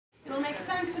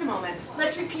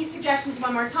Let's repeat suggestions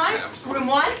one more time. Room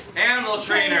 1. Animal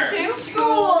trainer. 2.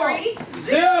 School. 3.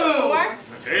 Zoo. 4.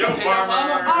 Potato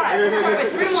farmer. All right, let's start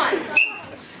with room 1.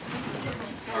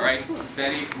 All right,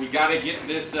 Betty, we gotta get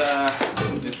this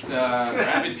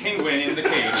rabid penguin in the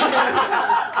cage.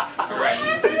 All right.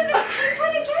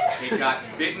 He got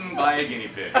bitten by a guinea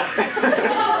pig.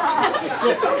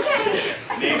 Okay.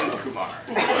 Named Kumar.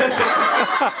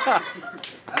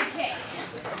 Okay.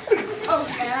 Oh,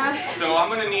 yeah. So I'm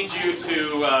gonna need you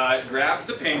to grab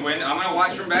the penguin. I'm gonna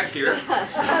watch from back here. Okay.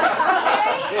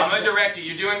 I'm gonna direct you.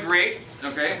 You're doing great.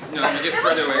 Okay. No, I'm gonna get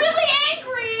further away. Really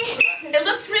angry. It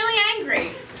looks really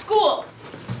angry. School.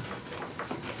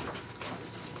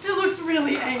 It looks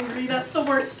really angry. That's the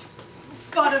worst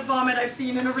spotted vomit I've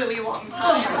seen in a really long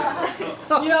time.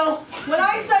 You know, when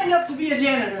I signed up to be a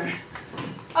janitor,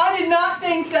 I did not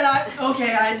think that I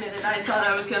admit it, I thought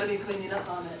I was going to be cleaning up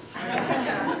vomit.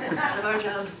 It's part of our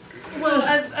job. Well,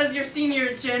 as your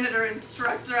senior janitor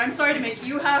instructor, I'm sorry to make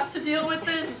you have to deal with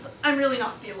this. I'm really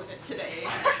not feeling it today.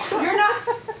 You're not?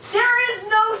 There is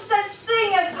no such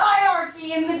thing as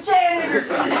hierarchy in the janitor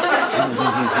system. We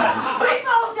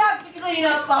both have to clean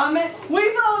up vomit. We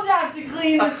both have to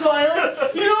clean the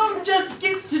toilet. You don't just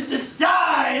get to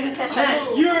decide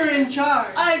that you're in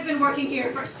charge. I've been working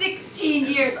here for 16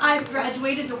 years. I've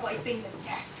graduated to wiping the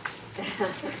desks.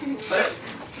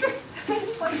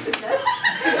 Wipe the desks?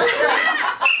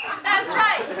 That's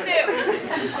right, Sue.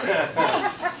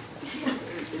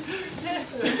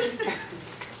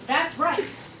 That's right.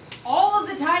 All of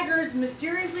the tigers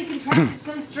mysteriously contracted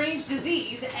some strange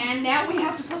disease, and now we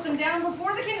have to put them down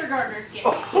before the kindergartners get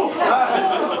here.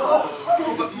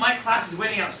 Oh, but my class is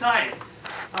waiting outside.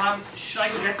 Should I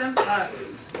go get them?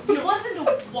 You want them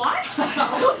to watch?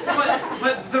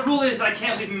 but the rule is I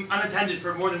can't leave them unattended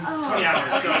for more than 20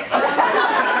 hours, so...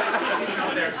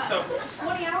 over there, so...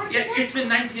 20 hours? Yes, it's been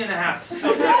 19 and a half, so...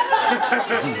 You've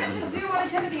been at the zoo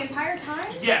unattended the entire time?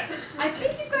 Yes. I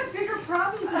think you've got bigger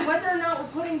problems of whether or not we're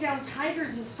putting down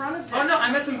tigers in front of them. Oh no,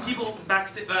 I met some people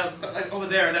over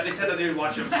there that they said that they would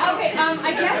watch them. So. Okay,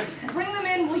 I guess bring them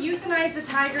in, we'll euthanize the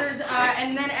tigers,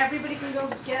 and then everybody can go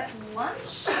get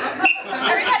lunch?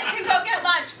 Everybody can go get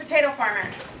lunch, potato farmer.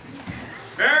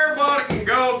 Everybody can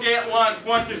go get lunch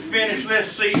once we finish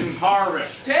this season's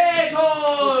harvest.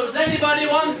 Potatoes! Anybody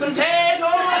want some potatoes?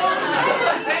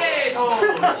 Potatoes!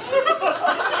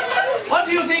 What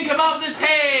do you think about this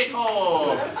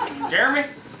potato? Jeremy?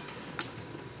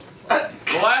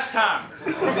 The last time.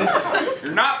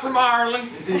 You're not from Ireland.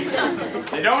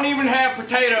 They don't even have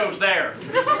potatoes there.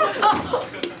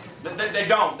 They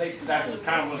don't. That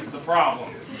kind of was the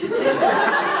problem.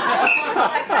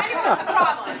 That kind of was the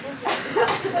problem.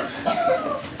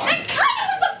 That kind of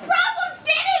was the problem,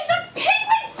 Stanley! The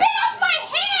penguin bit off my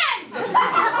hand!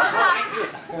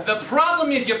 The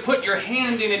problem is you put your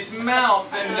hand in its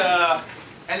mouth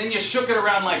and then you shook it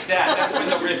around like that. That's when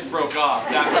the wrist broke off.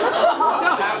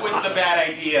 That was the bad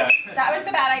idea. That was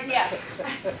the bad idea.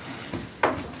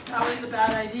 That was the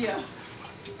bad idea.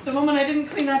 The moment I didn't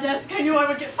clean that desk, I knew I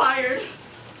would get fired.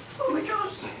 Oh my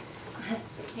gosh.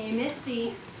 Hey,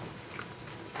 Misty.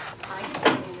 I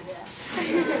can clean the desk.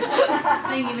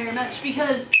 Thank you very much,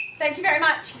 because... Thank you very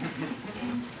much.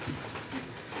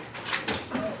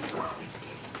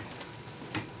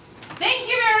 Thank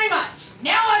you very much.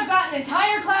 Now I've got an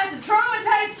entire class of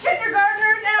traumatized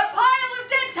kindergartners and a pile of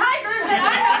dead tigers that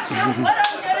I'm not sure what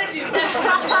I'm gonna do.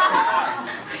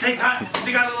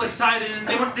 They got a little excited and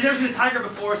they've never seen a tiger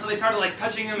before, so they started like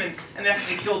touching him and they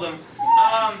actually killed him.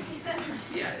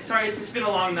 Yeah, sorry, it's been a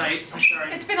long night. I'm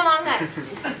sorry. It's been a long night.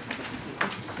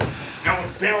 No,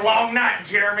 it's been a long night,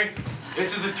 Jeremy.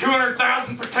 This is the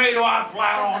 200,000 potato I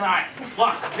plowed all night.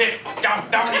 Look, this,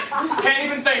 darn it, can't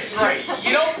even think straight.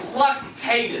 You don't pluck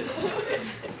potatoes.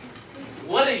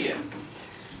 What are you?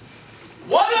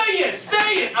 What are you?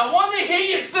 Say it! I want to hear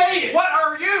you say it! What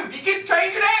are you? You keep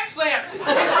changing accents. I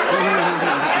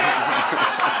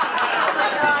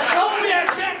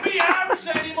can't be Irish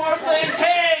anymore saying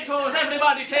potatoes,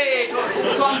 everybody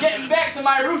potatoes. So I'm getting back to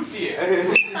my roots here.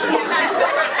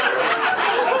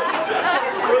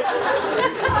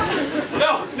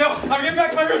 No, I'm getting back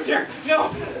to my roots here.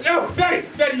 No,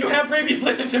 Betty, you have rabies.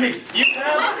 Listen to me. You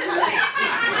have.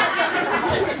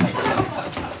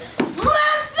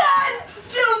 Listen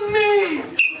to me!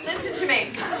 Listen to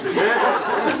me.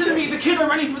 Listen to me, the kids are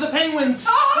running for the penguins.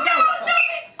 Oh no!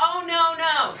 Oh no!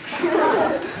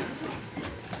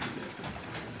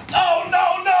 Oh,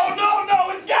 no,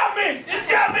 it's got me! It's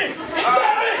got me!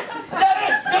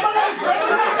 Daddy, come on,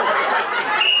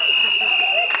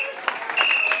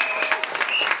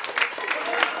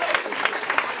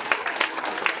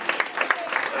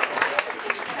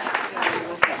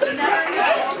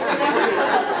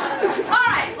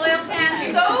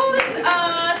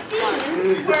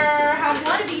 I'm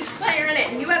one of these clarinet,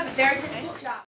 and you have a very difficult